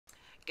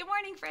Good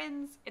morning,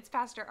 friends. It's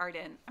Pastor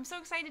Arden. I'm so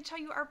excited to tell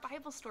you our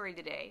Bible story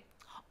today.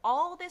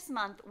 All this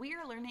month, we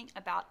are learning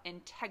about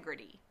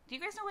integrity. Do you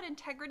guys know what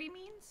integrity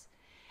means?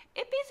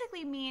 It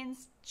basically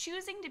means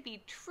choosing to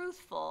be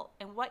truthful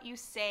in what you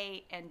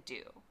say and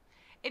do.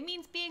 It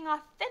means being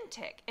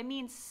authentic. It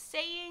means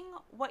saying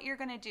what you're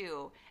going to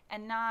do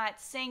and not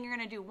saying you're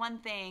going to do one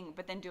thing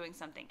but then doing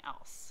something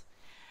else.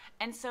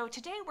 And so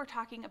today we're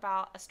talking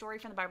about a story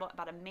from the Bible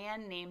about a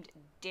man named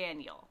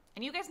Daniel.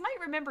 And you guys might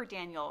remember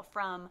Daniel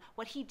from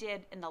what he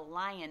did in the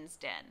lion's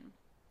den.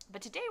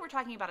 But today we're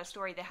talking about a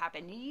story that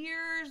happened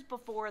years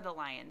before the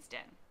lion's den.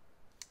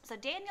 So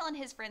Daniel and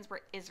his friends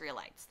were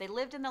Israelites. They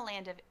lived in the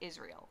land of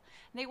Israel.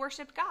 And they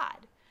worshiped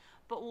God.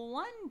 But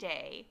one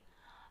day,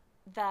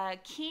 the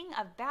king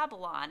of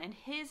Babylon and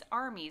his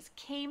armies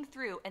came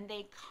through and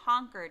they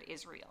conquered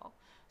Israel.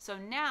 So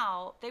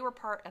now they were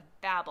part of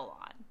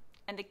Babylon.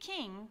 And the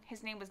king,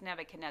 his name was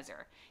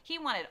Nebuchadnezzar, he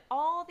wanted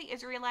all the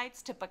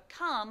Israelites to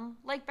become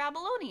like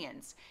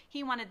Babylonians.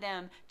 He wanted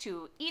them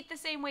to eat the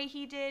same way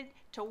he did,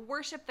 to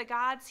worship the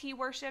gods he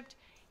worshiped.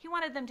 He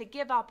wanted them to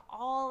give up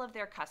all of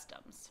their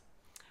customs.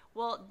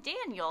 Well,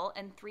 Daniel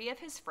and 3 of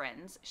his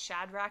friends,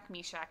 Shadrach,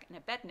 Meshach, and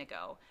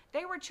Abednego,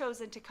 they were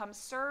chosen to come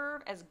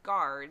serve as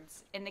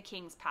guards in the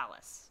king's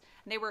palace.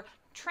 And they were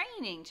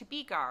training to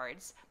be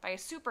guards by a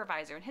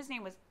supervisor, and his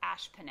name was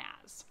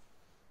Ashpenaz.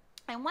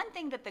 And one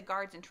thing that the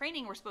guards in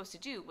training were supposed to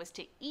do was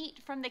to eat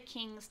from the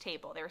king's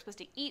table. They were supposed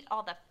to eat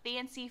all the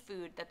fancy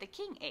food that the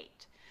king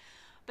ate.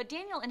 But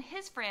Daniel and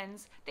his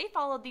friends, they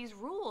followed these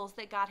rules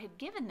that God had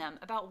given them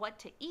about what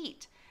to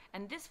eat.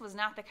 And this was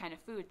not the kind of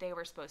food they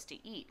were supposed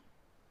to eat.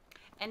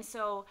 And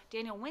so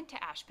Daniel went to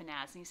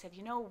Ashpenaz and he said,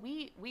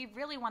 we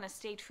really want to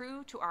stay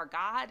true to our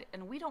God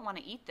and we don't want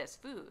to eat this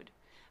food.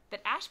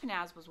 But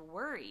Ashpenaz was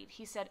worried.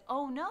 He said,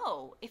 oh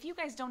no, if you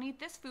guys don't eat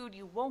this food,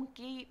 you won't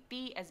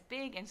be as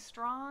big and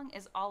strong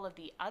as all of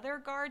the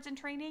other guards in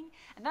training,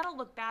 and that'll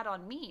look bad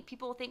on me.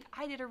 People will think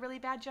I did a really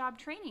bad job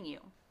training you.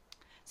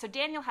 So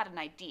Daniel had an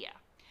idea.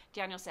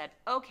 Daniel said,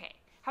 okay,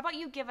 how about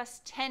you give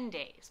us 10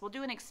 days? We'll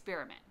do an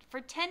experiment. For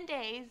 10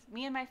 days,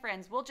 me and my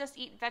friends, we'll just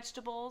eat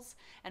vegetables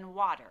and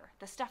water,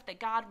 the stuff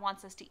that God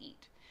wants us to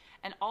eat.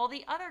 And all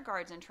the other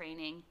guards in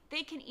training,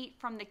 they can eat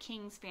from the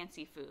king's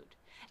fancy food.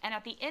 And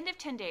at the end of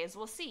 10 days,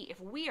 we'll see if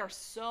we are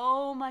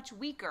so much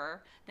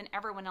weaker than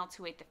everyone else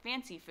who ate the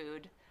fancy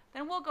food,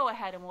 then we'll go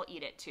ahead and we'll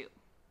eat it too.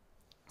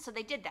 So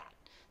they did that.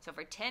 So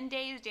for 10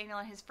 days, Daniel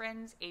and his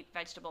friends ate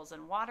vegetables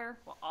and water,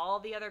 while all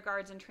the other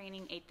guards in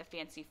training ate the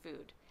fancy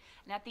food.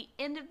 And at the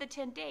end of the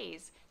 10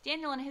 days,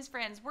 Daniel and his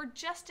friends were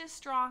just as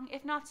strong,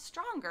 if not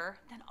stronger,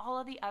 than all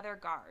of the other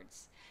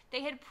guards.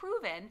 They had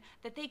proven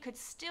that they could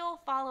still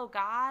follow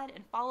God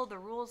and follow the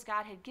rules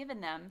God had given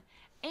them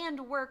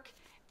and work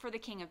for the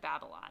king of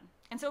Babylon.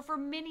 And so for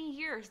many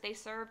years, they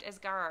served as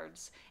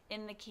guards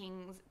in the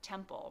king's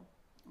temple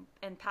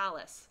and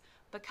palace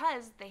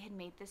because they had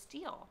made this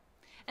deal.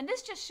 And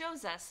this just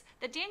shows us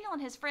that Daniel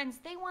and his friends,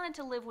 they wanted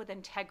to live with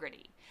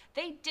integrity.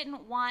 They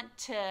didn't want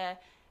to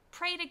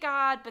pray to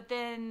God, but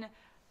then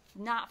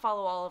not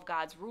follow all of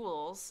God's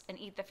rules and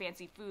eat the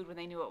fancy food when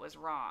they knew it was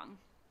wrong.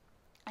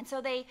 And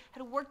so they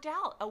had worked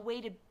out a way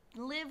to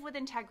live with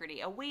integrity,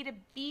 a way to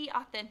be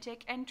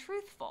authentic and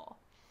truthful.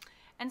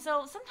 And so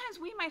sometimes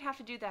we might have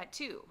to do that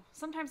too.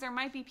 Sometimes there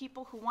might be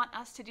people who want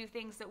us to do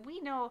things that we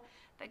know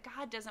that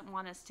God doesn't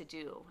want us to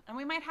do. And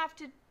we might have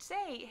to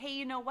say, hey,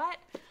 you know what?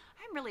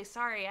 I'm really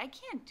sorry. I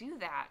can't do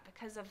that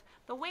because of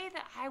the way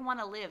that I want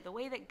to live, the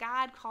way that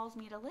God calls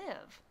me to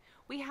live.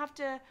 We have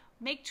to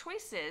make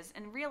choices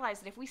and realize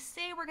that if we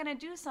say we're going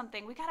to do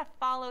something, we got to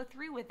follow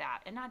through with that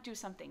and not do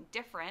something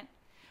different.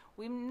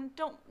 We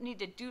don't need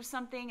to do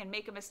something and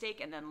make a mistake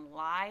and then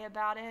lie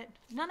about it.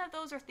 None of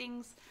those are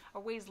things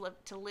or ways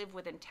to live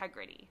with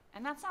integrity.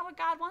 And that's not what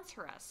God wants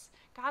for us.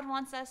 God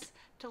wants us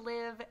to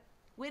live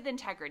with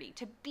integrity,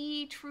 to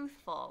be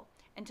truthful,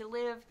 and to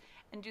live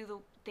and do the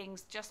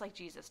things just like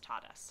Jesus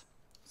taught us.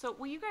 So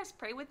will you guys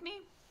pray with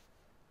me?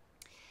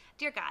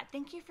 Dear God,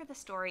 thank you for the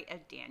story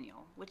of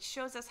Daniel, which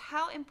shows us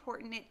how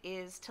important it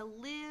is to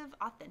live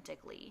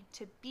authentically,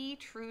 to be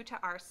true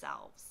to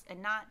ourselves,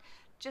 and not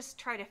just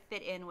try to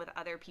fit in with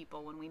other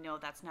people when we know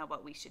that's not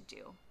what we should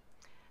do.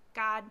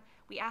 God,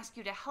 we ask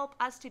you to help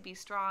us to be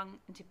strong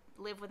and to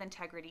live with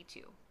integrity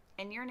too.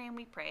 In your name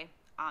we pray,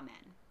 amen.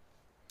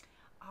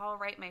 All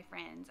right, my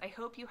friends, I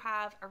hope you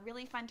have a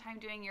really fun time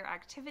doing your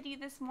activity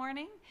this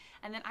morning,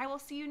 and then I will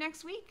see you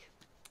next week.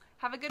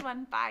 Have a good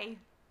one. Bye.